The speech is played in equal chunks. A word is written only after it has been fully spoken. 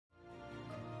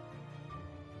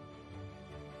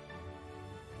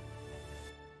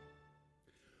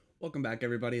Welcome back,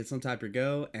 everybody. It's Untap Your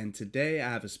Go, and today I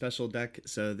have a special deck.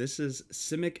 So this is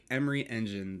Simic Emry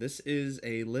Engine. This is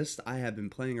a list I have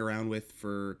been playing around with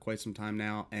for quite some time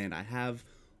now, and I have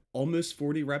almost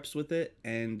 40 reps with it,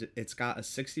 and it's got a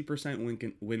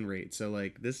 60% win rate. So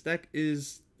like this deck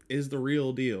is the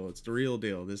real deal. It's the real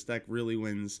deal. This deck really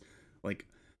wins like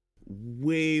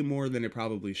way more than it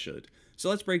probably should.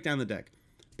 So let's break down the deck.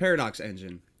 Paradox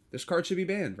Engine. This card should be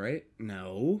banned, right?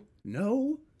 No,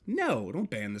 don't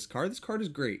ban this card. This card is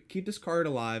great. Keep this card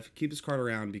alive. Keep this card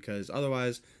around because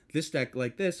otherwise this deck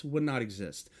like this would not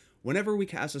exist. Whenever we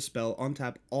cast a spell,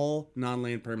 untap all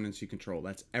non-land permanents you control.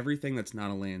 That's everything that's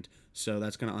not a land. So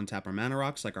that's going to untap our mana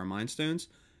rocks like our Mind Stones.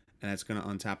 And that's going to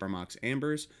untap our Mox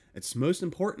Ambers. It's most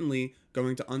importantly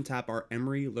going to untap our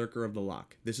Emry, Lurker of the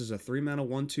Loch. This is a 3-mana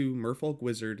 1/2 Merfolk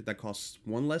Wizard that costs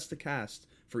 1 less to cast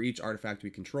for each artifact we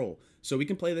control. So we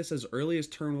can play this as early as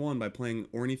turn 1 by playing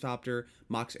Ornithopter,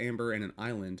 Mox Amber, and an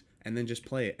Island, and then just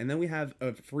play it. And then we have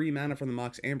a free mana from the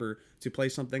Mox Amber to play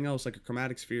something else like a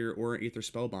Chromatic Sphere or an Aether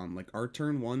Spellbomb. Like our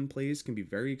turn 1 plays can be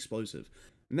very explosive.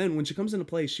 And then when she comes into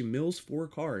play, she mills 4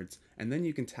 cards, and then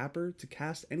you can tap her to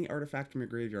cast any artifact from your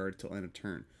graveyard till end of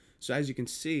turn. So as you can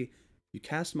see, you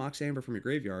cast Mox Amber from your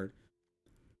graveyard,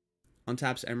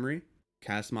 untaps Emry,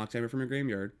 cast Mox Amber from your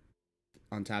graveyard,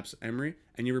 untaps Emry,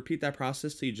 and you repeat that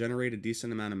process till you generate a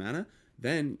decent amount of mana.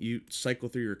 Then you cycle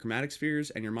through your Chromatic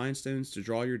Spheres and your Mind Stones to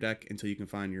draw your deck until you can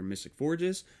find your Mystic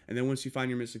Forges. And then once you find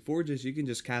your Mystic Forges, you can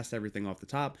just cast everything off the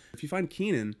top. If you find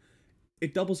Kinnan,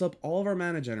 it doubles up all of our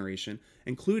mana generation,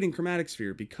 including Chromatic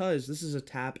Sphere, because this is a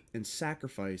tap and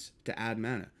sacrifice to add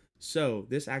mana. So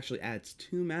this actually adds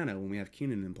 2 mana when we have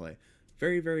Kinnan in play.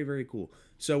 Very, very, very cool.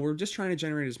 So we're just trying to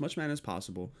generate as much mana as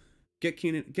possible. Get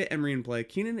Emry in play.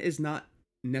 Kinnan is not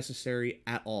necessary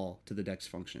at all to the deck's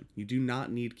function. You do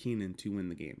not need Kinnan to win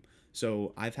the game.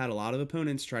 So I've had a lot of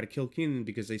opponents try to kill Kinnan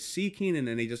because they see Kinnan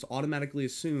and they just automatically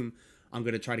assume I'm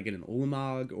going to try to get an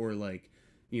Ulamog or like,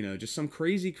 you know, just some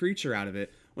crazy creature out of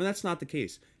it, when that's not the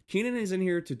case. Kinnan is in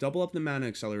here to double up the mana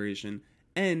acceleration,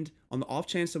 and on the off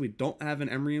chance that we don't have an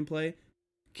Emry in play,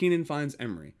 Kinnan finds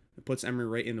Emry. It puts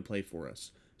Emry right into play for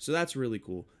us. So that's really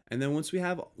cool. And then once we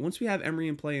have Emry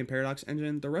in play in Paradox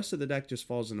Engine, the rest of the deck just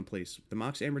falls into place. The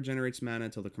Mox Amber generates mana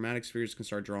until the Chromatic Spheres can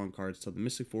start drawing cards, till the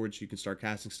Mystic Forge you can start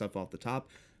casting stuff off the top.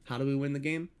 How do we win the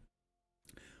game?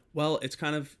 Well, it's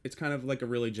kind of like a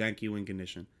really janky win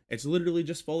condition. It's literally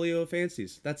just Folio of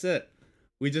Fancies. That's it.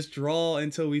 We just draw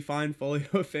until we find Folio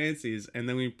of Fancies, and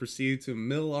then we proceed to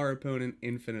mill our opponent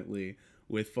infinitely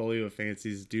with Folio of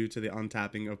Fancies due to the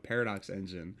untapping of Paradox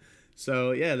Engine.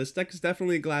 So yeah, this deck is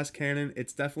definitely a glass cannon.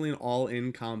 It's definitely an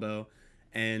all-in combo,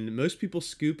 and most people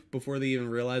scoop before they even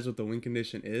realize what the win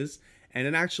condition is. And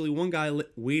then actually one guy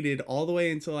waited all the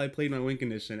way until I played my win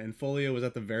condition, and Folio was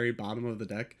at the very bottom of the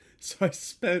deck. So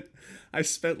I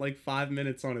spent like 5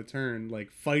 minutes on a turn,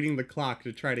 like fighting the clock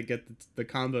to try to get the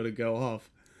combo to go off.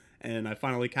 And I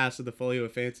finally casted the Folio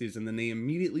of Fancies, and then they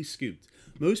immediately scooped.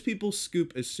 Most people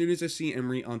scoop as soon as they see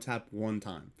Emry on tap one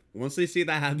time. Once they see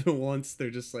that happen once, they're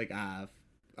just like,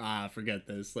 forget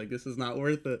this. Like, this is not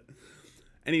worth it.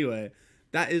 Anyway,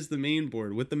 that is the main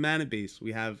board. With the mana base,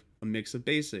 we have a mix of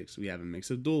basics. We have a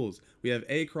mix of duels. We have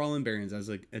Crawl and Barrens as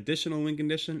an additional win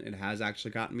condition. It has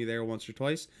actually gotten me there once or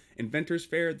twice. Inventor's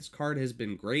Fair, this card has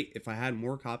been great. If I had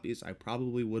more copies, I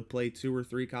probably would play 2 or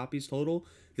 3 copies total.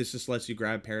 This just lets you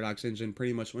grab Paradox Engine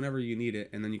pretty much whenever you need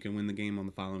it, and then you can win the game on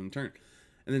the following turn.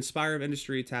 And then Spire of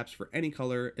Industry taps for any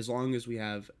color as long as we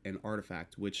have an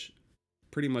artifact, which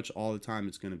pretty much all the time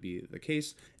it's going to be the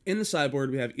case. In the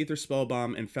sideboard, we have Aether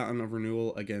Spellbomb and Fountain of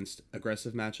Renewal against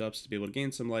aggressive matchups to be able to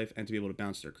gain some life and to be able to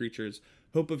bounce their creatures.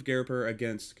 Hope of Garper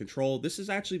against control. This has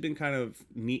actually been kind of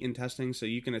neat in testing, so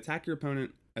you can attack your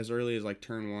opponent as early as like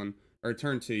turn 1 or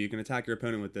turn 2. You can attack your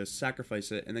opponent with this,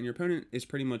 sacrifice it, and then your opponent is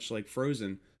pretty much like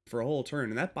frozen for a whole turn,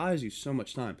 and that buys you so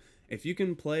much time. If you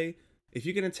can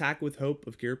attack with Hope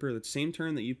of Garper the same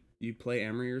turn that you play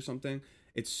Emry or something,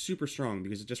 it's super strong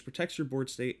because it just protects your board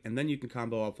state, and then you can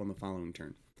combo up on the following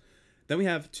turn. Then we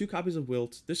have 2 copies of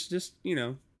Wilt. This is just, you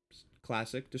know,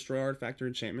 classic, destroy artifact or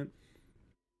enchantment.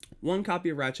 1 copy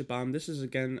of Ratchet Bomb. This is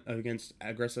again against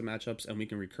aggressive matchups, and we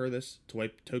can recur this to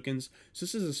wipe tokens. So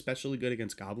this is especially good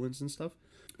against goblins and stuff.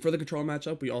 For the control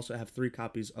matchup, we also have 3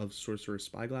 copies of Sorcerer's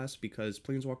Spyglass because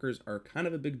Planeswalkers are kind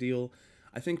of a big deal.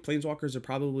 I think Planeswalkers are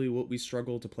probably what we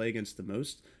struggle to play against the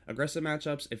most. Aggressive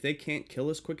matchups, if they can't kill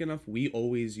us quick enough, we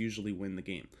always usually win the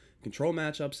game. Control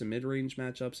matchups and mid-range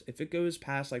matchups, if it goes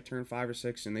past like turn 5 or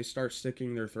 6 and they start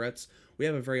sticking their threats, we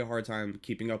have a very hard time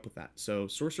keeping up with that. So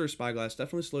Sorcerer's Spyglass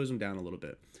definitely slows them down a little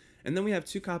bit. And then we have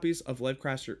 2 copies of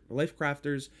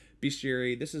Lifecrafter's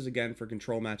Bestiary. This is again for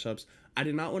control matchups. I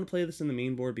did not want to play this in the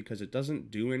main board because it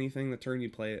doesn't do anything the turn you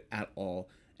play it at all.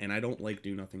 And I don't like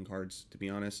do nothing cards, to be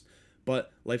honest.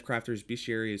 But Lifecrafter's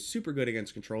Bestiary is super good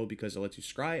against control because it lets you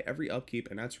scry every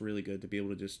upkeep, and that's really good to be able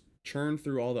to just churn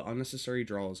through all the unnecessary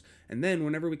draws. And then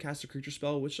whenever we cast a creature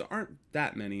spell, which aren't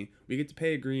that many, we get to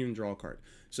pay a green and draw a card.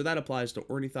 So that applies to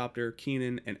Ornithopter,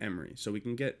 Kinnan, and Emry. So we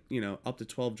can get, you know, up to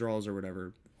 12 draws or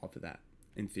whatever off of that,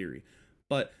 in theory.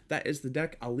 But that is the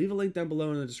deck. I'll leave a link down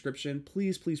below in the description.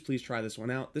 Please, please, please try this one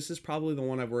out. This is probably the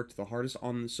one I've worked the hardest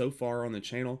on so far on the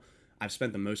channel. I've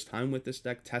spent the most time with this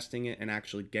deck, testing it and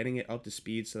actually getting it up to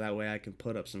speed so that way I can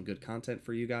put up some good content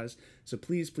for you guys. So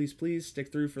please, please, please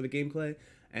stick through for the gameplay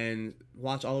and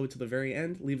watch all the way to the very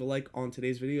end. Leave a like on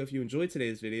today's video if you enjoyed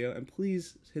today's video, and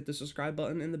please hit the subscribe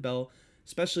button and the bell,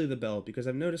 especially the bell, because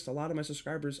I've noticed a lot of my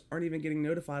subscribers aren't even getting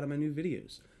notified on my new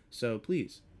videos. So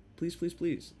please, please, please,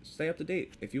 please stay up to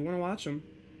date. If you want to watch them,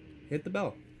 hit the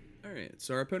bell. Alright,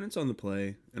 so our opponent's on the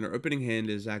play, and our opening hand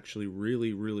is actually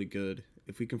really, really good.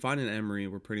 If we can find an Emry,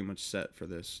 we're pretty much set for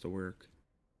this to work.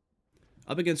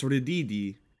 Up against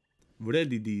Redidi.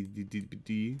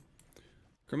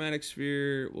 Chromatic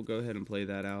Sphere, we'll go ahead and play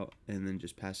that out, and then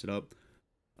just pass it up.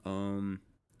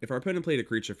 If our opponent played a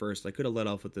creature first, I could have let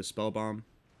off with the Spell Bomb.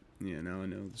 Yeah, now I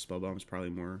know the Spell Bomb is probably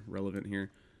more relevant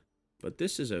here. But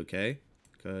this is okay,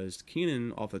 because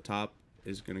Kinnan off the top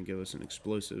is going to give us an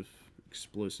explosive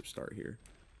start here.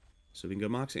 So we can go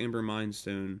Mox Amber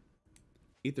Mindstone,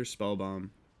 Ether Spellbomb,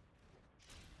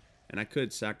 and I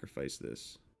could sacrifice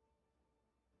this.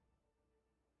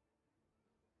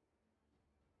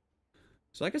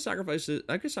 So I could sacrifice it.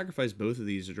 I could sacrifice both of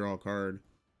these to draw a card.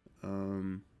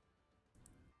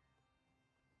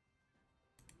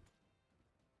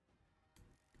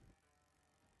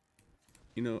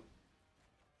 You know.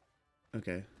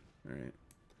 Okay. All right.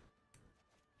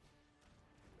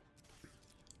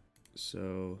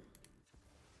 So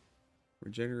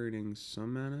we're generating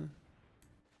some mana.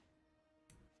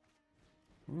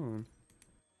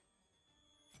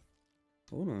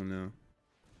 Hold on now.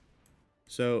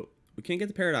 So we can't get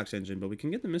the Paradox Engine, but we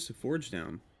can get the Mystic Forge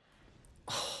down.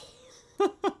 Oh.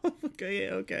 Okay,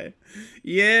 okay.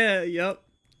 Yeah, yep.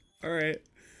 Alright.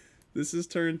 This is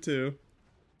turn 2.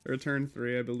 Or turn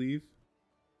 3, I believe.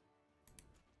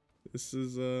 This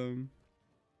is, I'm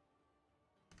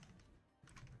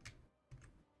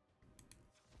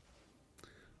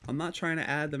not trying to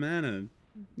add the mana.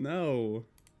 No.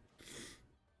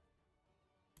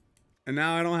 And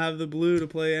now I don't have the blue to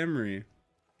play Emry.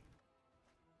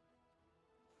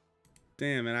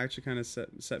 Damn, it actually kind of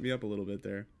set me up a little bit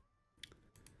there.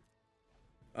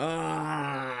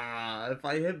 Ah, if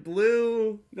I hit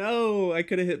blue. No, I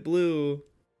could have hit blue.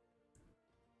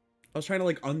 I was trying to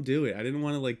like undo it. I didn't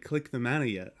want to like click the mana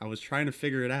yet. I was trying to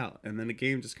figure it out, and then the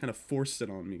game just kind of forced it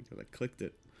on me because I clicked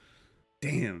it.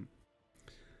 Damn.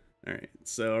 All right,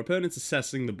 so our opponent's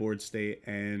assessing the board state,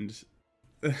 and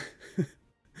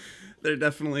they're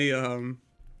definitely a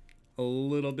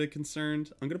little bit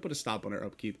concerned. I'm gonna put a stop on our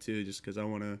upkeep too, just because I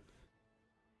wanna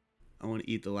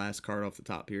eat the last card off the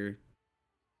top here.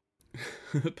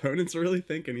 Opponent's really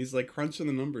thinking. He's like crunching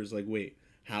the numbers. Like, wait,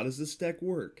 how does this deck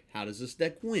work? How does this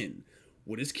deck win?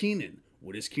 What is Kinnan?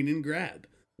 What is Kinnan grab?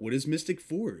 What is Mystic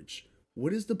Forge?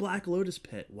 What is the Black Lotus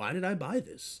Pet? Why did I buy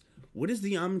this? What is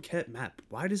the Amket map?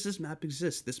 Why does this map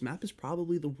exist? This map is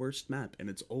probably the worst map, and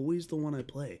it's always the one I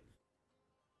play.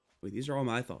 Wait, these are all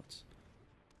my thoughts.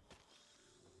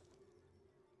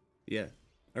 Yeah.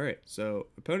 Alright, so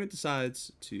opponent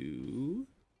decides to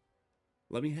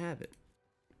let me have it.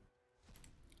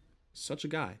 Such a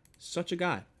guy. Such a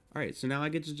guy. Alright, so now I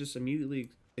get to just immediately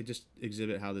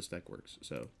exhibit how this deck works.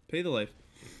 So, pay the life.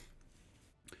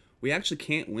 We actually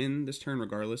can't win this turn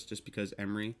regardless, just because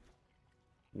Emry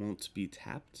won't be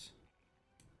tapped.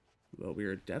 Well, we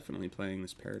are definitely playing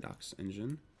this Paradox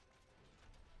Engine.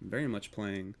 I'm very much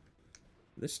playing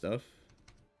this stuff.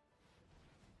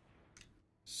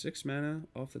 6 mana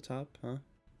off the top, huh?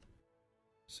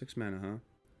 6 mana, huh?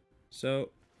 So,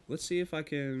 let's see if I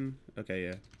can... Okay,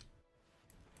 yeah.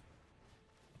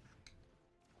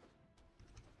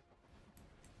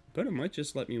 But it might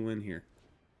just let me win here.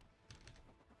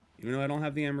 Even though I don't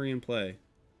have the Emry in play,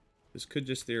 this could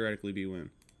just theoretically be win.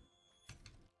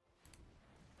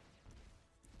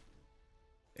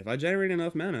 If I generate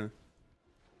enough mana...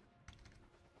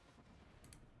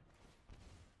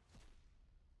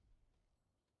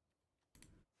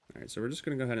 Alright, so we're just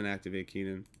going to go ahead and activate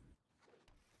Kinnan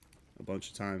a bunch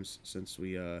of times since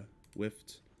we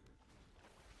whiffed.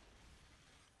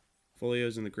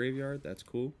 Folio's in the graveyard, that's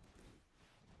cool.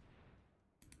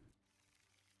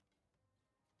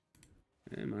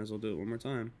 And might as well do it one more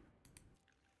time.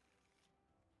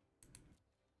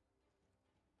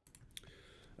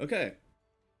 Okay.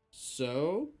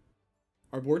 So,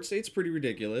 our board state's pretty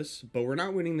ridiculous, but we're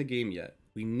not winning the game yet.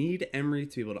 We need Emry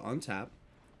to be able to untap.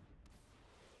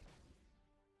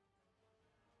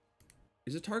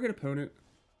 Is it target opponent?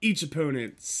 Each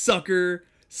opponent. Sucker.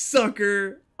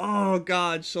 Sucker. Oh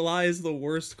god, Shalai is the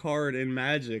worst card in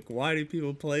Magic. Why do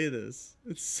people play this?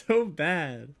 It's so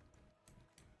bad.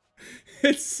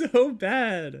 It's so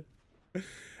bad.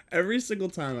 Every single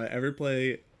time I ever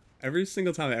play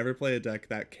a deck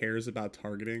that cares about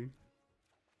targeting,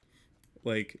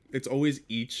 like, it's always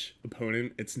each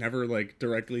opponent. It's never, like,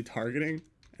 directly targeting.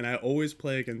 And I always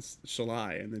play against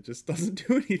Shalai, and it just doesn't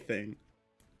do anything.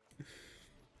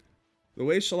 The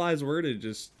way Shalai's worded,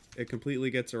 just, it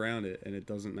completely gets around it, and it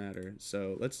doesn't matter.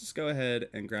 So, let's just go ahead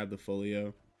and grab the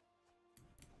folio.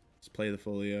 Let's play the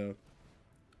folio.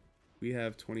 We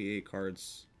have 28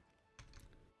 cards.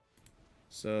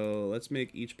 So, let's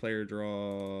make each player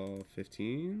draw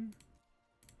 15.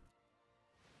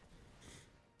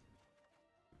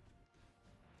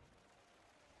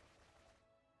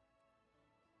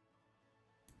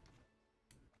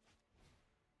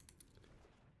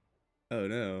 Oh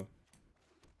no.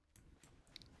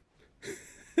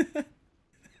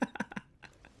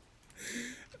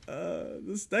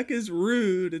 This deck is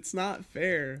rude. It's not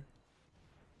fair.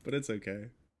 But it's okay.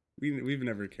 We've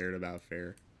never cared about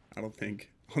fair. I don't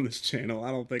think on this channel.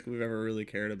 I don't think we've ever really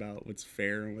cared about what's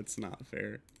fair and what's not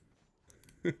fair.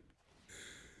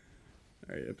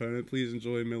 Alright, opponent, please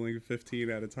enjoy milling 15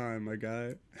 at a time, my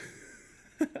guy.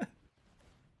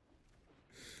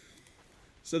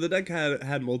 So the deck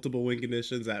had multiple win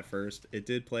conditions at first. It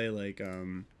did play like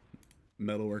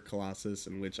Metalwork Colossus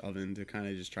and Witch Oven to kind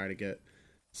of just try to get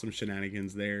some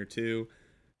shenanigans there too.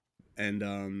 And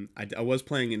I was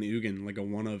playing an Ugin, like a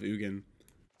one of Ugin.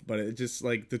 But it just,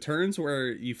 like, the turns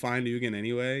where you find Ugin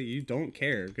anyway, you don't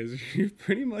care because you're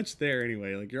pretty much there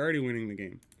anyway. Like, you're already winning the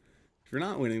game. If you're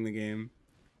not winning the game,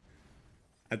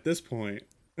 at this point,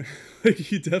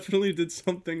 like, you definitely did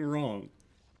something wrong.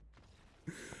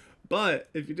 But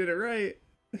if you did it right,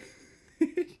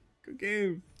 good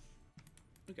game.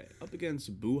 Okay, up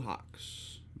against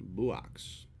Buhox.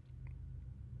 Buhox.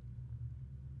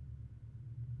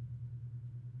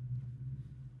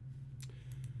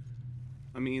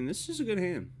 I mean, this is a good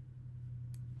hand.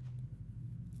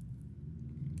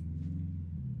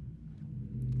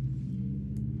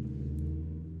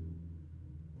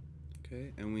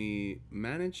 Okay, and we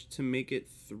managed to make it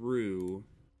through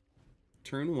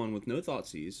turn 1 with no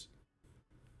Thoughtseize.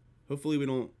 Hopefully we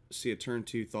don't see a turn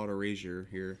 2 Thought Erasure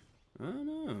here. I don't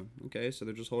know. Okay, so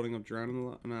they're just holding up Drowning the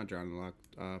Lock. Not Drowning the Lock.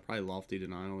 Probably Lofty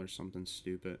Denial or something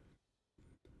stupid.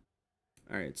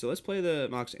 Alright, so let's play the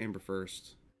Mox Amber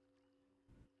first.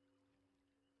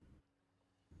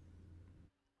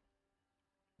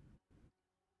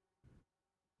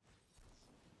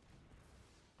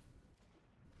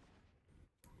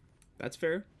 That's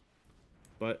fair,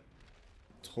 but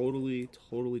totally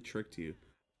tricked you.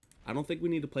 I don't think we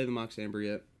need to play the Mox Amber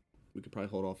yet. We could probably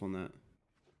hold off on that.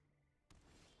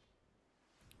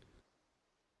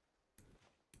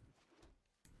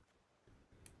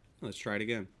 Let's try it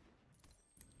again.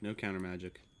 No counter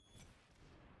magic.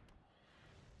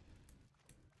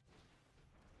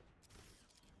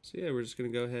 So yeah, we're just gonna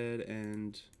go ahead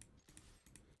and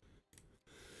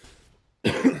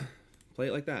play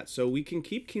it like that. So we can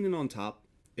keep Kinnan on top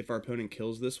if our opponent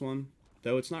kills this one,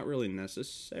 though it's not really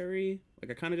necessary. Like,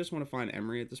 I kind of just want to find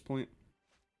Emry at this point.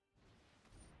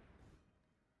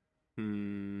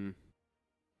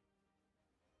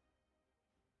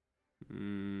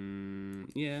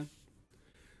 Yeah.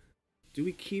 Do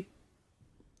we keep...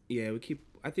 Yeah, we keep...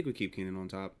 I think we keep Kinnan on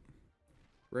top.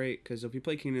 Right? Because if we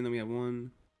play Kinnan, then we have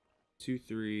 1, 2,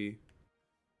 3,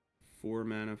 4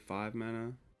 mana, 5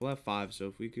 mana. We'll have 5, so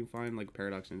if we can find, like,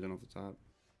 Paradox Engine off the top.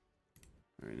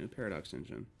 Alright, no Paradox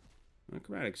Engine.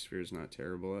 Chromatic Sphere is not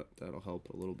terrible. That'll help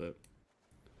a little bit.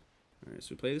 Alright, so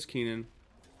we play this Kinnan.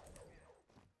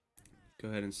 Go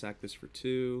ahead and sack this for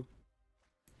 2.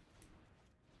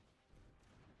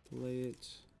 Play it.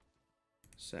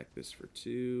 Sack this for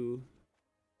 2.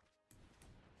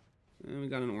 And we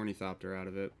got an Ornithopter out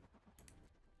of it.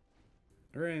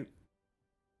 Alright.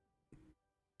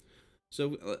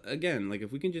 So, again, like,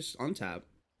 if we can just untap.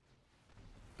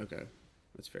 Okay,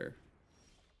 that's fair.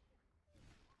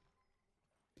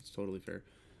 It's totally fair.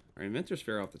 Our Inventor's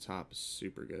Fair off the top is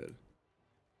super good.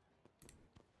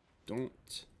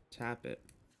 Don't tap it.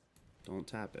 Don't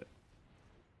tap it.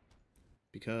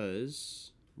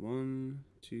 Because 1,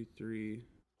 2, 3,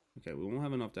 Okay, we won't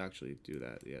have enough to actually do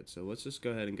that yet. So let's just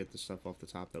go ahead and get the stuff off the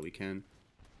top that we can.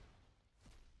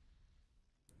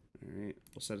 Alright,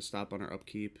 we'll set a stop on our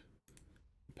upkeep.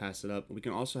 Pass it up. We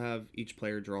can also have each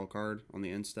player draw a card on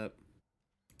the end step.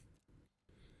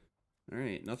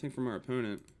 Alright, nothing from our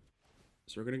opponent.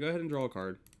 So we're going to go ahead and draw a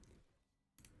card.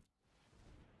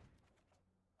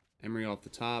 Emry off the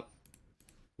top.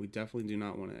 We definitely do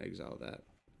not want to exile that.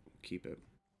 Keep it.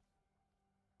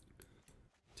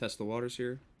 Test the waters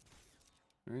here.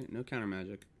 Alright, no counter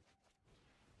magic.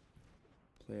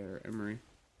 Play our Emry.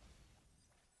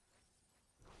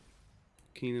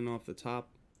 Kinnan off the top.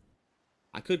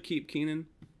 I could keep Kinnan.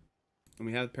 And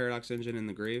we have Paradox Engine in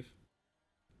the grave.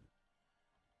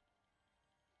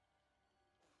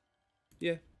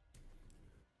 Yeah.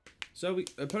 So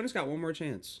opponent's got one more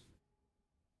chance.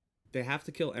 They have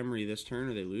to kill Emry this turn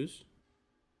or they lose.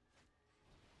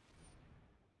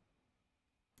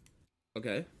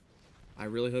 Okay. I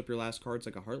really hope your last card's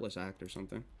like a Heartless Act or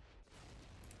something.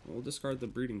 We'll discard the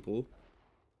breeding pool.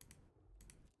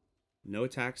 No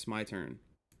attacks, my turn.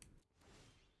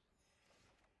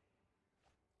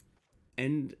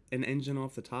 End an engine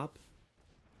off the top.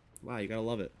 Wow, you gotta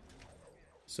love it.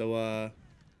 So,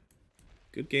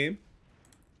 good game.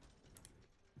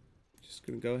 Just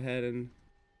gonna go ahead and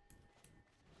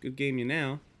good game you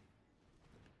now.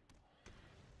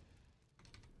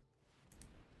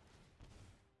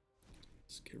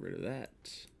 Let's get rid of that.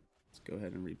 Let's go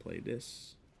ahead and replay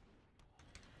this.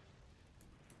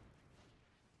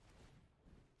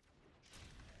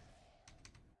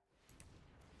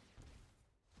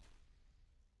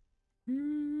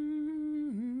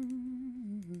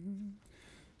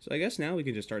 So I guess now we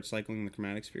can just start cycling the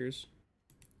chromatic spheres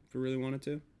if we really wanted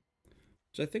to.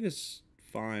 Which I think is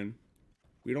fine.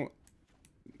 We don't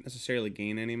necessarily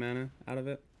gain any mana out of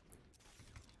it.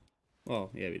 Well,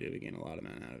 yeah, we do. We gain a lot of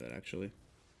mana out of it, actually.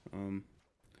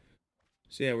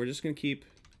 So yeah, we're just gonna keep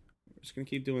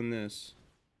doing this.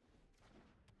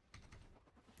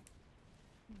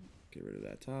 Get rid of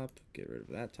that top. Get rid of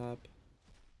that top.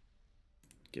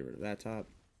 Get rid of that top.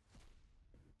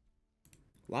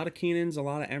 A lot of Kinnans, a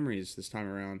lot of Emrys this time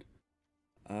around.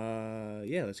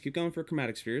 Yeah, let's keep going for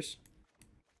chromatic spheres.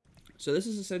 So this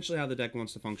is essentially how the deck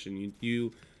wants to function.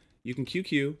 You can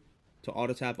QQ to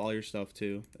auto tap all your stuff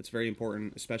too. That's very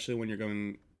important, especially when you're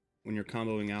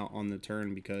comboing out on the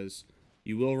turn, because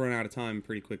you will run out of time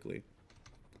pretty quickly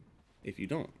if you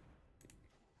don't.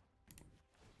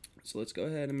 So let's go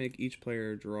ahead and make each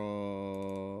player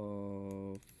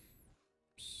draw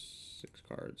 6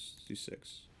 cards. Let's do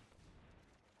 6.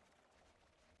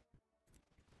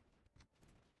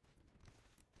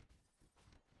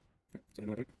 And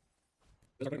I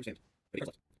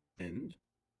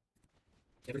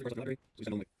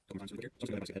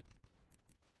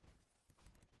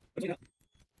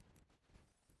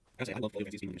love fully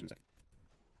fancy team.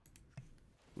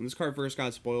 When this card first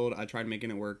got spoiled, I tried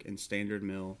making it work in standard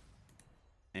mill,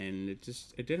 and it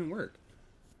didn't work.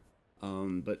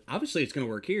 But obviously it's gonna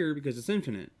work here because it's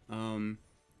infinite. We're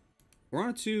on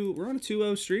a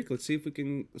 2-0 streak. Let's see if we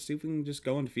can just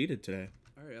go undefeated today.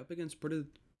 All right, up against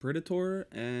Predator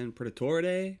and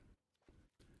Predatore,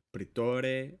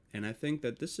 and I think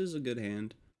that this is a good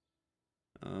hand.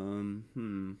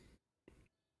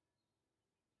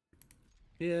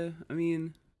 Yeah, I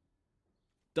mean,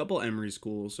 double Emry's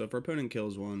cool, so if our opponent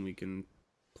kills one, we can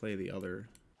play the other.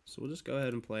 So we'll just go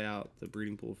ahead and play out the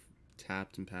breeding pool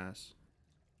tapped and pass.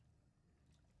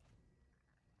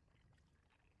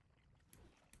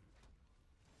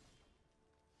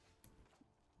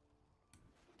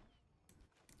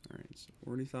 Alright, so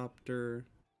Ornithopter,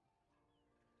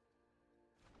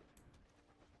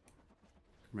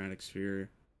 Chromatic Sphere.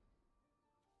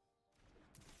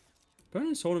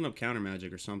 Opponent's holding up counter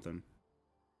magic or something.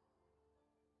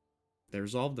 They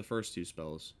resolved the first 2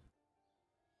 spells.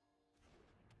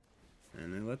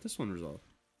 And they let this one resolve.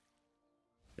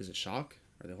 Is it Shock?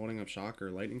 Are they holding up Shock or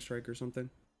Lightning Strike or something?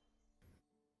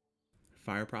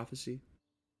 Fire Prophecy?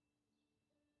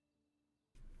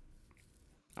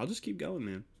 I'll just keep going,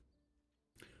 man.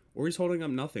 Or he's holding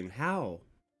up nothing. How?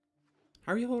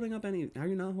 How are you holding up any? How are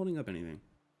you not holding up anything?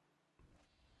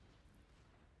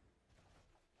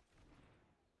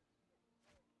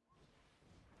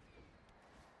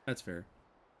 That's fair.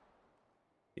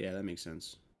 Yeah, that makes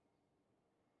sense.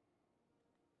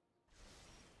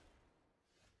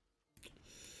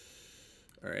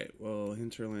 Alright, well,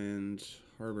 Hinterland,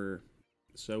 Harbor.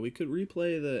 So we could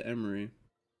replay the Emry.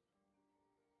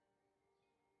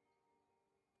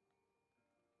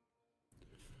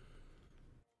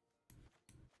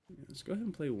 Yeah, let's go ahead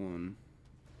and play 1.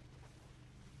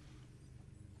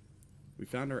 We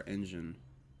found our engine.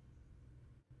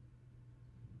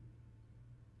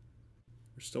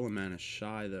 We're still a mana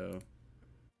shy, though.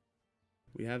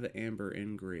 We have the Amber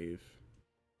Engrave.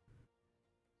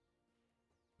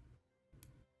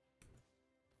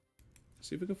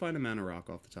 See if we can find a mana rock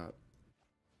off the top.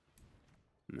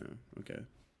 No, okay.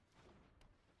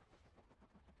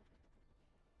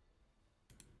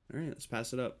 Alright, let's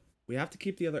pass it up. We have to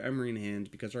keep the other Emry in hand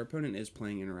because our opponent is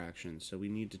playing interaction, so we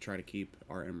need to try to keep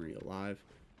our Emry alive.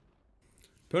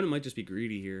 Opponent might just be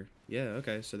greedy here. Yeah,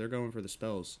 okay, so they're going for the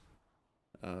spells.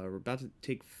 We're about to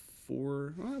take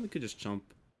 4. Well, we could just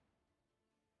jump.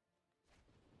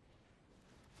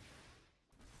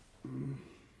 Of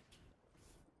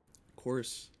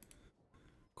course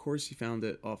you found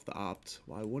it off the opt.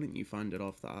 Why wouldn't you find it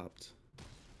off the opt?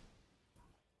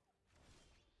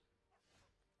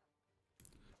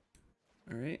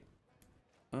 Alright.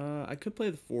 I could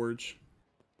play the Forge.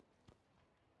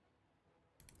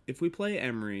 If we play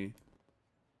Emry,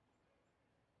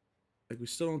 like, we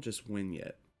still don't just win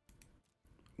yet.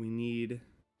 We need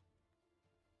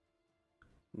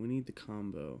the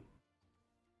combo.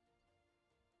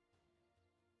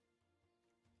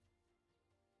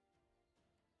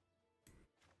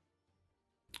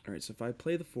 Alright, so if I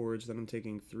play the Forge, then I'm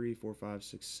taking 3, 4, 5,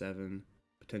 6, 7,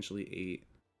 potentially 8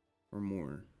 or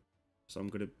more. So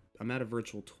I'm at a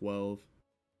virtual 12.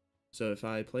 So if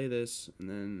I play this, and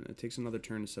then it takes another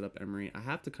turn to set up Emry, I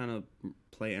have to kind of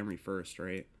play Emry first,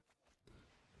 right?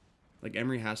 Like,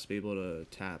 Emry has to be able to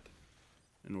tap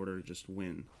in order to just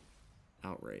win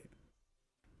outright.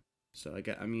 So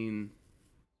I mean,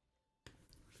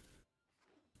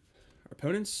 our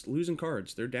opponent's losing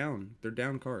cards. They're down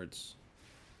cards.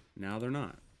 Now they're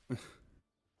not.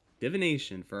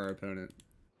 Divination for our opponent.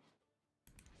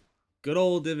 Good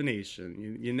old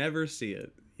divination. You never see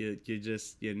it.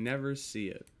 You never see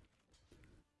it.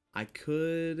 I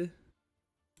could...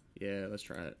 Yeah, let's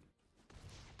try it.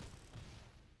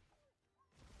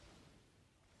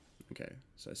 Okay,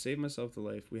 so I saved myself the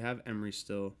life. We have Emry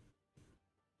still.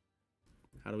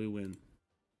 How do we win?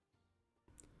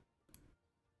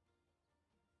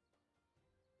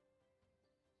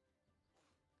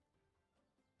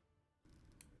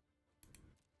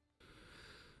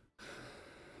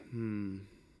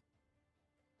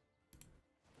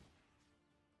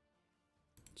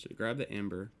 So we grab the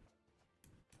Amber.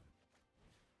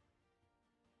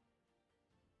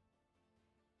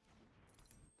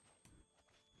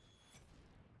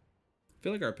 I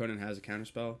feel like our opponent has a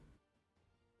counterspell.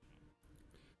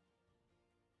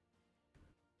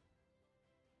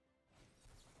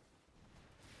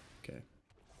 Okay.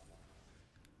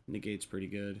 Negate's pretty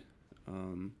good.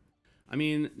 I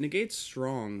mean, Negate's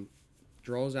strong.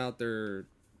 Draws out the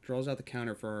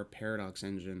counter for our Paradox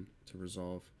Engine to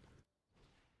resolve.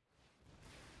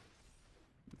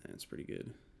 That's pretty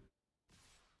good.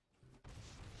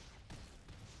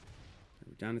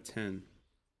 We're down to 10.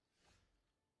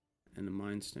 And a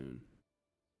Mind Stone.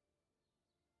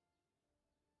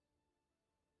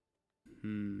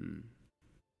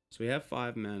 So we have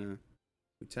 5 mana.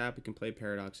 We tap, we can play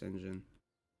Paradox Engine.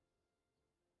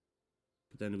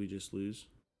 But then do we just lose?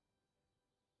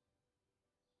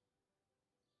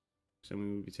 So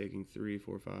we would be taking 3,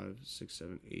 4, 5, 6,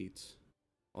 7, 8.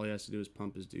 All he has to do is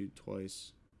pump his dude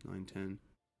twice. 9, 10.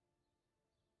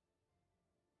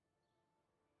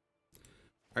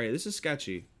 Alright, this is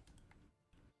sketchy.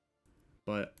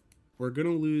 But we're going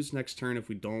to lose next turn if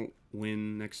we don't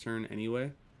win next turn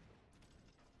anyway.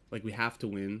 Like, we have to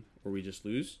win or we just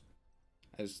lose.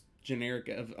 As generic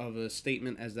of a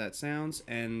statement as that sounds.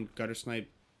 And Gutter Snipe.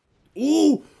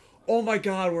 Ooh! Oh my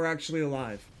god, we're actually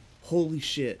alive. Holy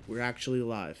shit, we're actually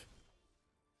alive.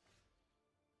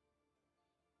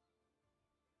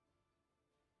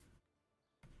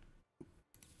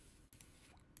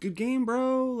 Good game,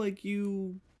 bro. Like,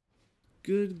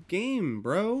 good game,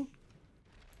 bro.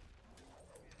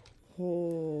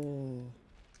 Oh.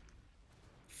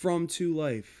 From 2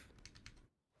 life.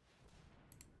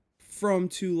 From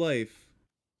 2 life.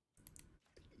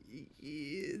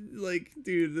 Like,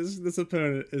 dude, this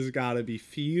opponent has gotta be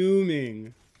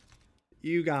fuming.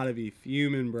 You gotta be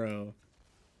fuming, bro.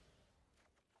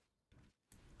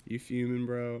 You fuming,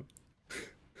 bro?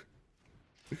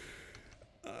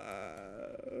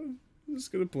 I'm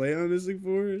just gonna play on Mystic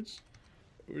Forge.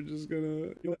 We're just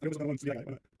gonna.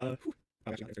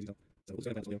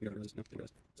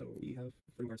 So we have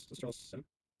 3 cards. Let's draw 7.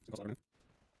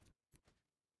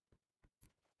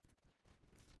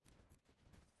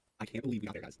 I can't believe we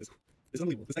got there, guys. This is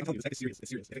unbelievable. This deck is serious. It's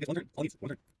serious. If it gets 1 turn, all needs 1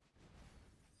 turn.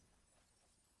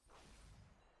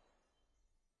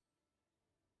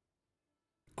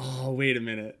 Oh, wait a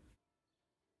minute.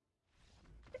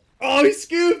 Oh, he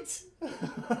scooped!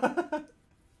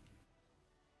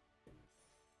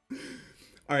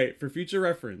 All right, for future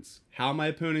reference, how my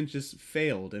opponent just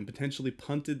failed and potentially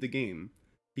punted the game.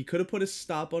 He could have put a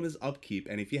stop on his upkeep,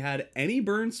 and if he had any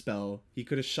burn spell, he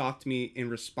could have shocked me in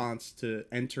response to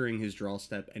entering his draw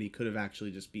step, and he could have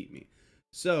actually just beat me.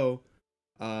 So,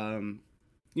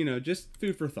 you know, just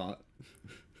food for thought.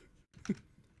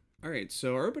 All right,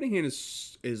 so our opening hand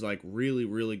is like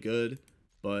really good,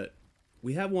 but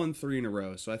we have won 3 in a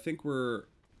row, so I think we're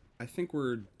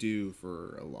due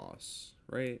for a loss,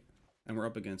 right? And we're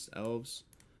up against elves.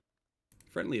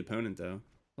 Friendly opponent though.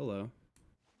 Hello.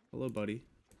 Hello, buddy.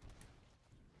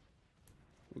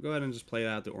 We'll go ahead and just play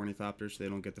out the Ornithopter so they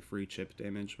don't get the free chip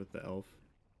damage with the elf.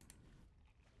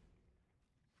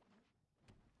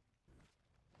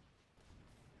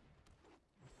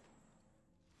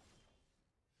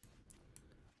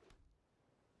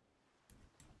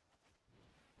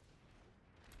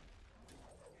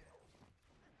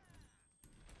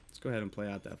 Let's go ahead and play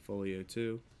out that Folio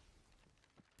too.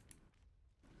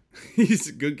 He's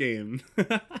a good game.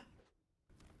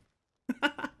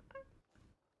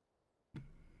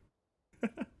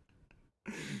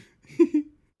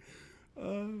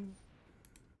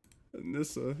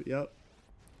 Nissa, yep.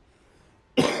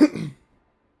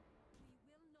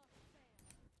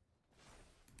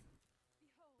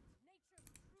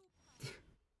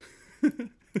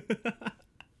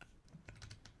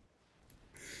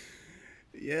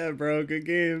 Yeah, bro, good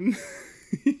game.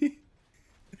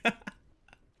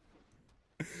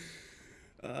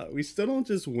 We still don't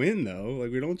just win though.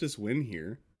 Like, we don't just win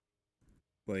here.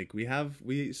 Like,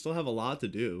 we still have a lot to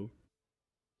do.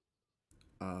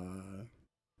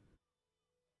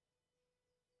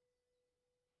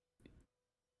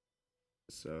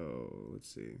 So let's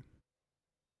see.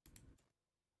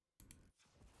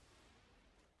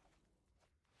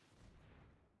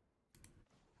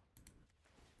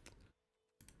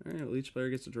 All right, well, each player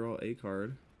gets to draw a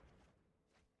card.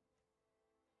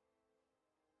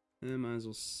 And might as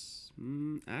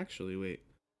well. Actually, wait.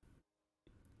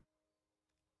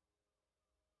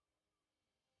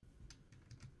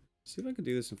 See if I can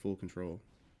do this in full control.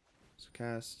 So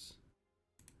cast,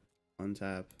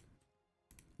 untap.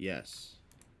 Yes.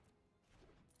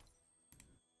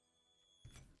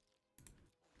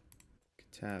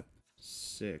 Tap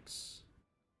 6.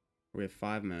 We have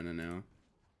 5 mana now.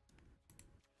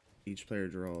 Each player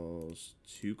draws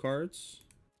 2 cards.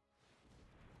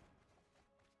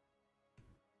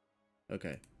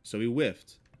 Okay, so we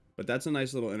whiffed, but that's a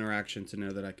nice little interaction to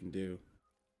know that I can do.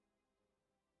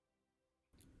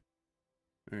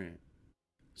 All right,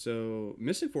 so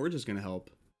Mystic Forge is going to help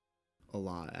a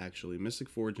lot, actually. Mystic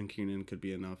Forge and Kinnan could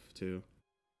be enough, too.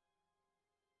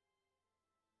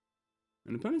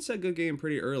 An opponent said good game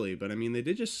pretty early, but I mean, they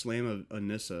did just slam a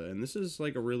Nissa, and this is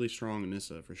like a really strong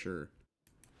Nissa for sure.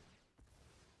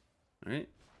 All right,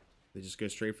 they just go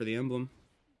straight for the emblem.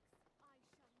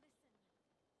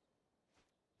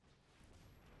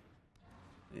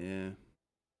 Yeah.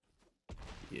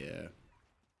 Yeah.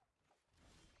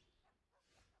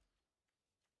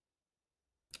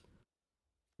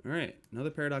 All right, another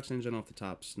Paradox Engine off the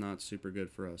top's not super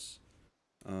good for us.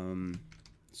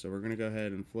 So we're gonna go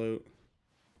ahead and float.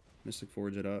 Mystic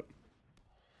Forge it up.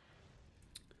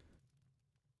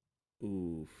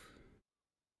 Oof.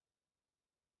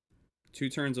 2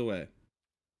 turns away.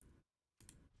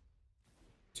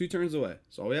 2 turns away.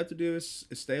 So all we have to do is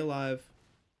stay alive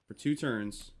for 2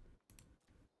 turns.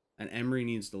 And Emry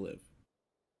needs to live.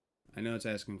 I know it's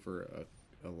asking for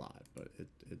a lot, but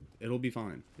it'll be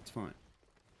fine. It's fine.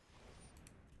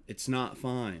 It's not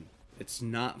fine. It's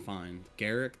not fine.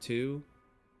 Garrick too?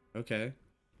 Okay.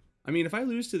 I mean, if I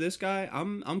lose to this guy,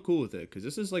 I'm cool with it, because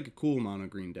this is like a cool mono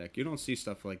green deck. You don't see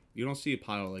stuff like, you don't see a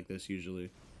pile like this usually.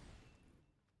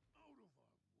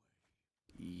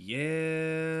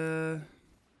 Yeah.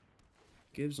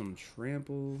 Gives them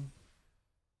trample.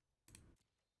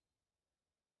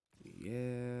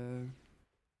 Yeah.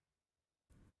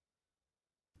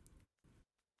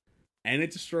 And it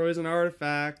destroys an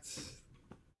artifact.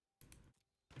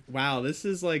 Wow, this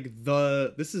is like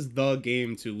the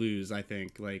game to lose, I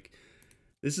think. Like,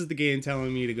 this is the game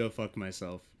telling me to go fuck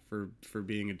myself for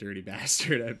being a dirty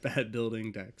bastard at bad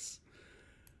building decks.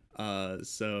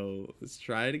 So let's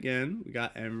try it again. We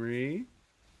got Emry.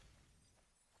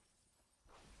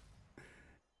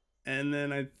 And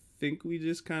then I think we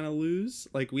just kind of lose.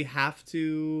 Like, we have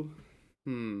to...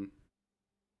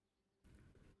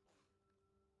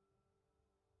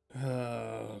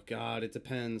 Oh, God, it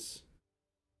depends.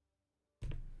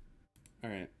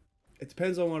 Alright. It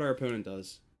depends on what our opponent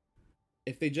does.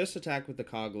 If they just attack with the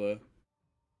Kogla,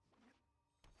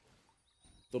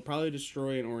 they'll probably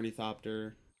destroy an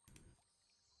Ornithopter.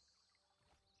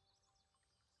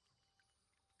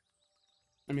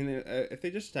 I mean, if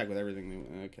they just attack with everything,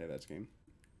 okay, that's game.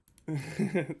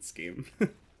 It's game.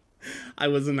 I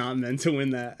was not meant to win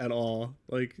that at all.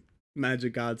 Like,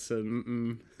 Magic God said,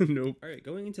 nope. All right,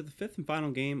 going into the 5th and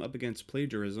final game up against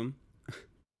Plagiarism.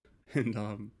 And,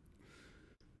 I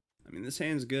mean, this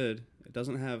hand's good. It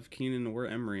doesn't have Kinnan or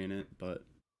Emry in it, but...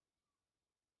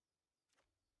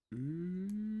 I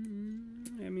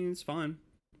mean, it's fine.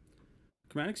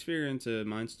 Chromatic Sphere into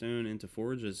Mind Stone into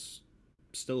Forge is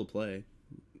still a play.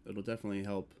 It'll definitely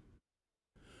help.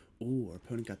 Ooh, our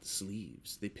opponent got the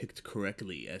sleeves. They picked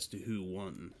correctly as to who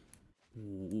won.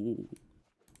 Ooh.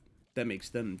 That makes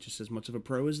them just as much of a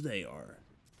pro as they are.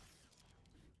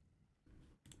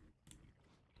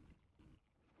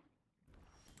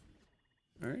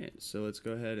 Alright, so let's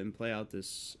go ahead and play out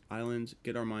this island,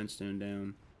 get our Mind Stone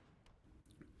down.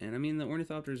 And I mean, the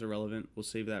Ornithopter is irrelevant. We'll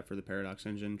save that for the Paradox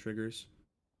Engine triggers.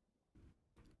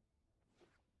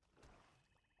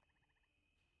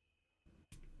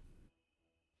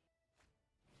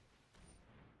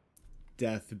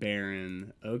 Death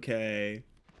Baron. Okay.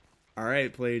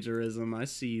 Alright, Plagiarism. I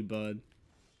see you, bud.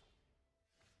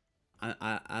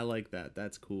 I like that.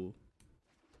 That's cool.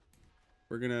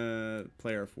 We're gonna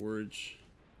play our Forge.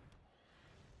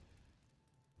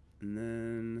 And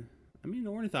then... I mean, the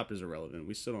Ornithopter is irrelevant.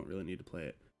 We still don't really need to play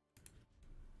it.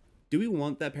 Do we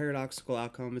want that paradoxical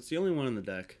outcome? It's the only one in the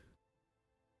deck.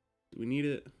 Do we need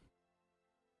it?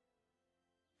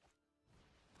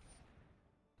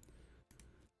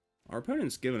 Our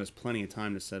opponent's given us plenty of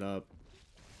time to set up.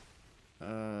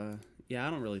 Yeah,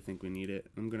 I don't really think we need it.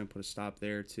 I'm going to put a stop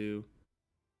there, too.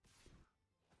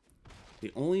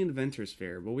 The only Inventor's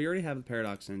Fair. Well, we already have the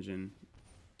Paradox Engine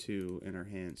 2 in our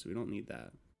hand, so we don't need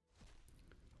that.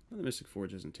 Well, the Mystic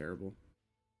Forge isn't terrible.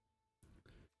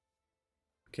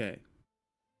 Okay.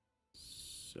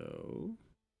 So...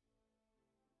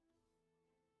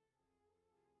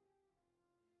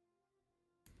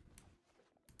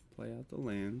 play out the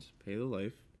land, pay the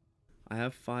life. I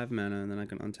have 5 mana, and then I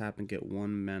can untap and get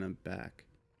 1 mana back.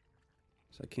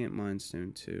 So I can't Mind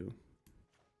Stone 2.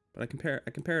 But I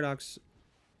can Paradox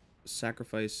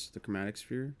sacrifice the Chromatic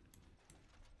Sphere.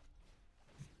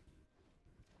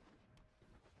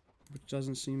 Which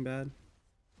doesn't seem bad.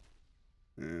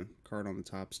 Card on the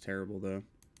top's terrible, though.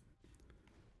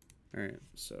 Alright,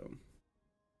 so...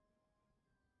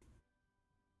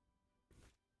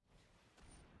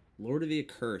 Lord of the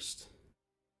Accursed.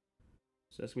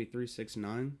 So that's going to be 3, 6,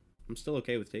 9. I'm still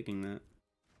okay with taking that.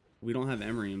 We don't have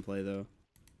Emry in play, though.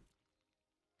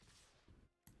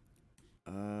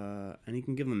 And he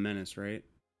can give them Menace, right?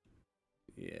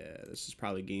 Yeah, this is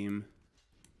probably game.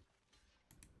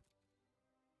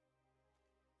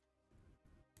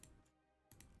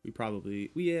 We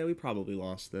probably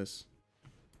lost this.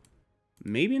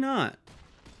 Maybe not,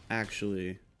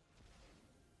 actually.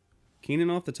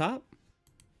 Kinnan off the top?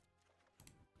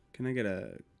 Can I get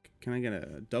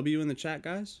a W in the chat,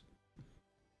 guys?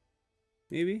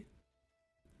 Maybe?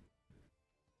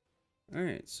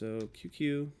 Alright, so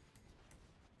QQ.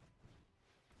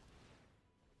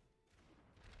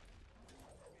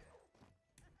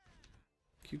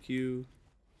 QQ.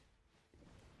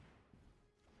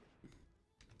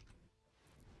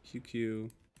 QQ.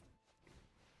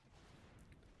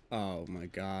 Oh my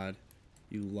god.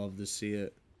 You love to see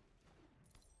it.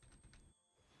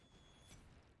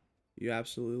 You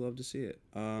absolutely love to see it.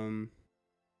 I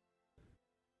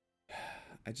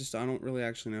don't really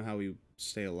actually know how we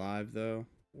stay alive, though,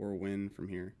 or win from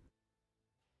here.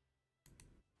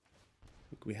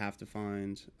 We have to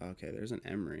find... Okay, there's an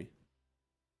Emry.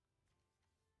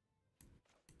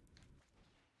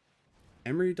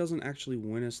 Emry doesn't actually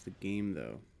win us the game,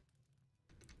 though.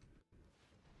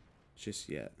 Just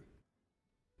yet.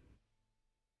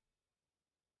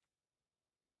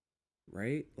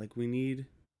 Right? Like, we need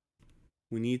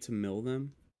to mill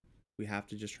them. We have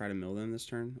to just try to mill them this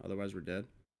turn, otherwise we're dead.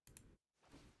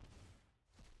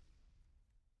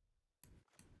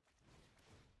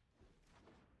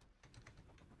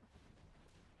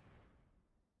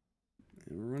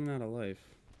 And we're running out of life.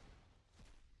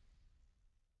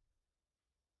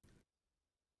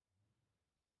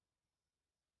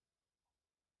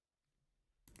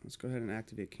 Let's go ahead and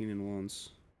activate Kinnan once.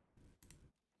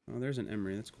 Oh, there's an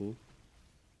Emry. That's cool.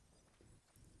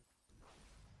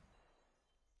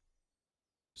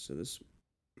 So this...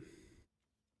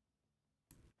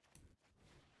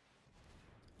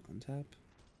 untap?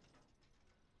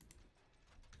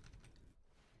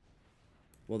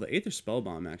 Well, the Aether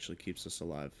Spellbomb actually keeps us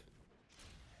alive.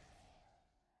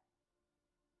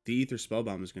 The Aether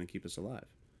Spellbomb is going to keep us alive.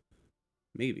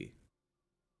 Maybe.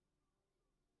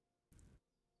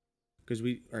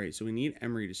 Alright, so we need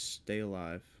Emry to stay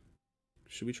alive.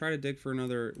 Should we try to dig for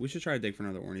another... We should try to dig for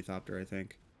another Ornithopter, I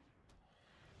think.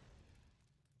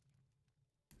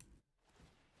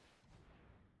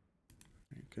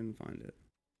 I couldn't find it.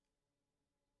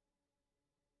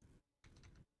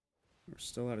 We're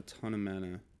still at a ton of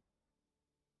mana.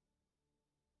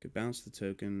 Could bounce the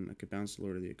token. I could bounce the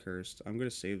Lord of the Accursed. I'm going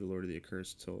to save the Lord of the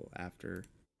Accursed till after.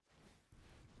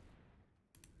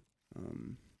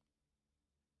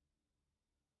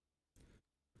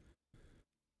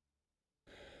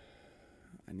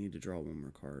 I need to draw one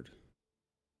more card.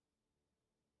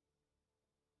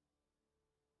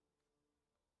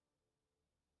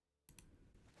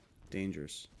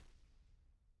 Dangerous.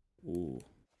 Ooh.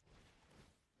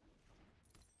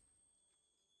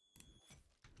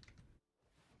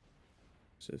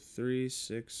 So 3,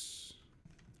 6.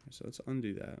 So let's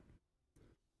undo that.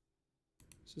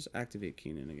 Let's just activate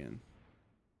Kinnan again.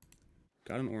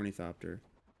 Got an Ornithopter.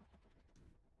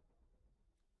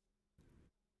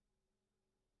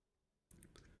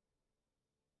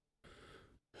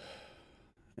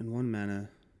 And 1 mana.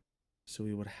 So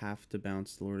we would have to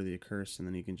bounce the Lord of the Accursed, and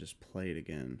then he can just play it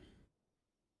again.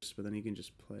 But then he can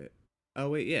just play it. Oh,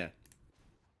 wait, yeah.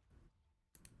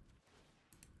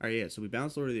 Alright, yeah, so we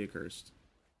bounce Lord of the Accursed.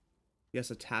 He has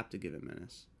to tap to give it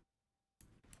Menace.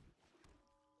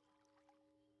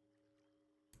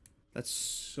 That's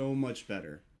so much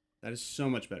better. That is so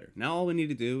much better. Now all we need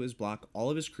to do is block all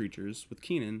of his creatures with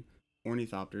Kinnan,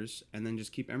 Ornithopters, and then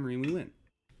just keep Emry and we win.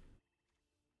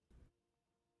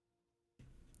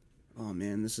 Oh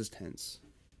man, this is tense.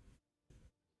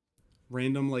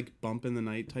 Random, like, bump in the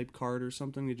night type card or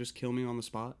something to just kill me on the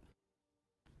spot.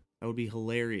 That would be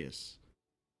hilarious.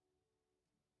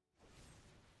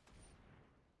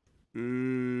 Man,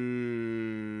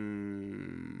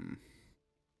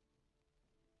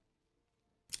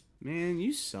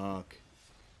 you suck.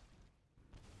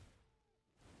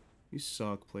 You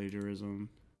suck, plagiarism.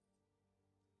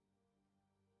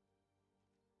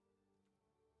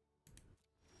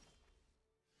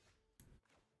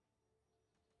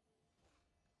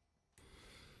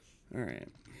 Alright.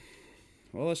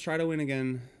 Well, let's try to win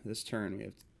again this turn. We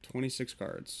have 26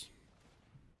 cards.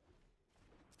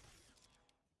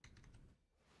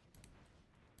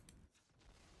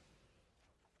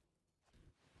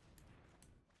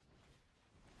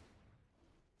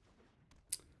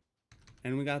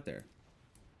 And we got there.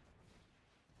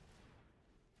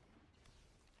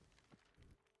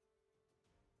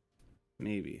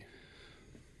 Maybe.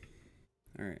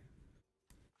 Alright.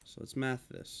 So let's math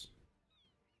this.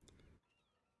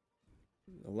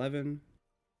 11,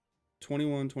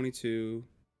 21, 22,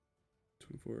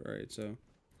 24. Alright, so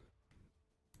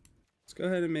let's go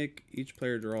ahead and make each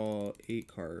player draw 8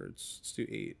 cards. Let's do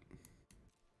 8.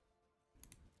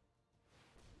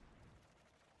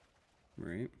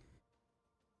 Right.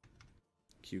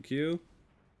 QQ.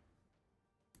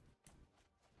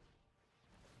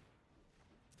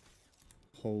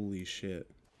 Holy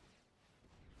shit.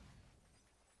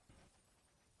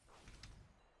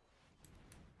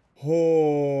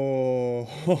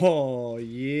 Oh,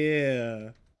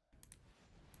 yeah.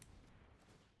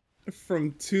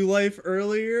 From 2 life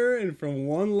earlier and from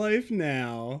 1 life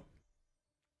now.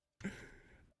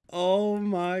 Oh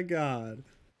my god.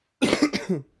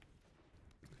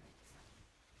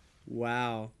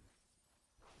 Wow.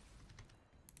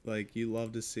 Like, you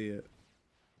love to see it.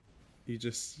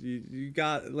 You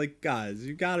got, like, guys,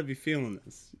 you gotta be feeling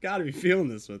this. You gotta be feeling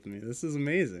this with me. This is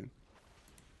amazing.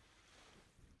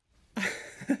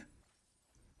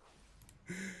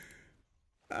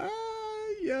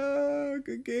 Yo,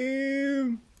 good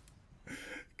game.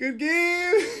 Good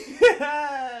game.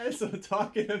 Yeah, that's what I'm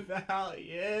talking about.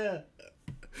 Yeah.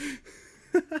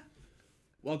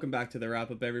 Welcome back to the wrap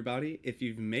up, everybody. If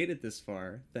you've made it this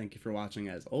far, thank you for watching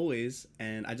as always.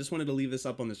 And I just wanted to leave this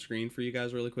up on the screen for you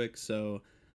guys really quick. So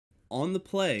on the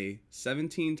play,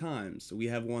 17 times, we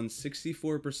have won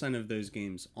 64% of those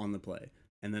games on the play.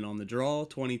 And then on the draw,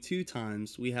 22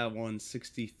 times, we have won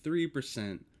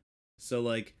 63%. So,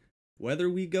 like, whether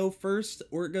we go first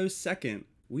or it goes second,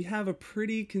 we have a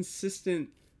pretty consistent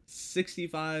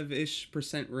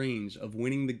 65-ish% range of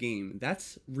winning the game.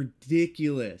 That's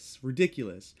ridiculous.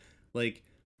 Ridiculous. Like,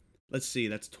 let's see,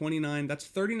 that's 29, that's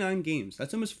 39 games.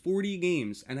 That's almost 40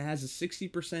 games, and it has a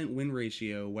 60% win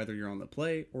ratio whether you're on the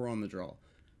play or on the draw.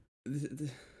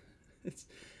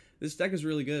 This deck is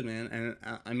really good, man, and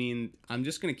I mean, I'm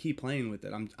just gonna keep playing with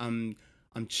it. I'm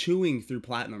chewing through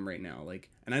Platinum right now, like,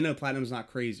 and I know Platinum's not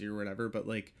crazy or whatever, but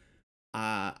like,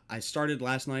 I started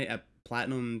last night at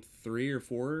Platinum 3 or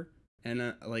 4,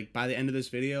 And like by the end of this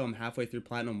video, I'm halfway through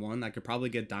Platinum 1. I could probably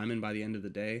get Diamond by the end of the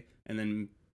day, and then,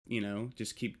 you know,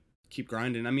 just keep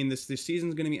grinding. I mean, this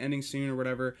season's going to be ending soon or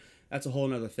whatever. That's a whole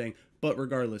nother thing. But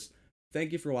regardless,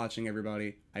 thank you for watching,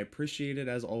 everybody. I appreciate it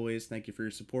as always. Thank you for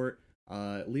your support.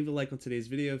 Leave a like on today's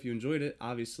video if you enjoyed it,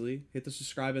 obviously. Hit the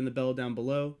subscribe and the bell down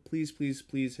below. Please, please,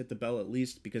 please hit the bell at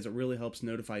least, because it really helps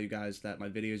notify you guys that my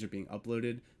videos are being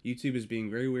uploaded. YouTube is being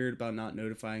very weird about not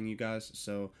notifying you guys,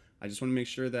 so I just want to make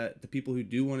sure that the people who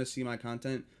do want to see my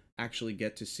content actually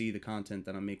get to see the content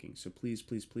that I'm making. So please,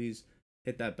 please, please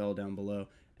hit that bell down below.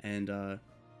 And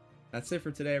that's it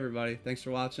for today, everybody. Thanks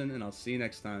for watching, and I'll see you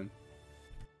next time.